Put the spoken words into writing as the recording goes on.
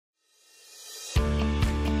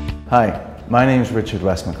Hi, my name is Richard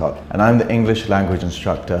Westmacott and I'm the English language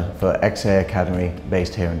instructor for XA Academy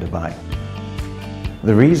based here in Dubai.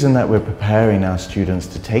 The reason that we're preparing our students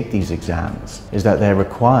to take these exams is that they're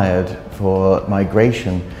required for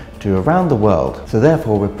migration to around the world. So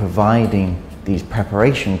therefore we're providing these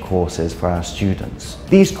preparation courses for our students.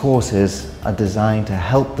 These courses are designed to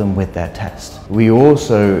help them with their test. We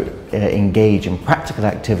also engage in practical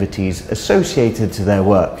activities associated to their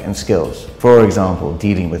work and skills. For example,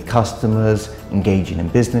 dealing with customers, engaging in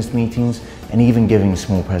business meetings, and even giving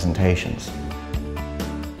small presentations.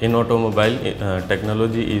 In automobile,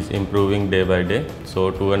 technology is improving day by day. So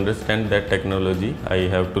to understand that technology, I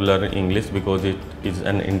have to learn English because it is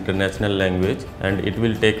an international language and it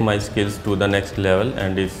will take my skills to the next level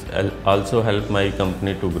and it also help my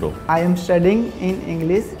company to grow. I am studying in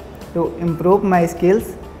English to improve my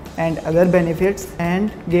skills and other benefits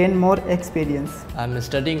and gain more experience. I am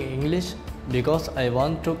studying English because I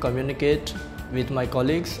want to communicate with my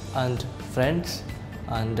colleagues and friends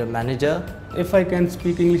and manager. If I can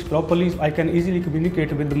speak English properly, I can easily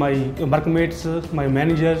communicate with my workmates, my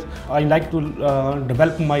managers. I like to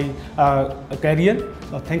develop my career.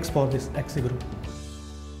 Thanks for this XA group.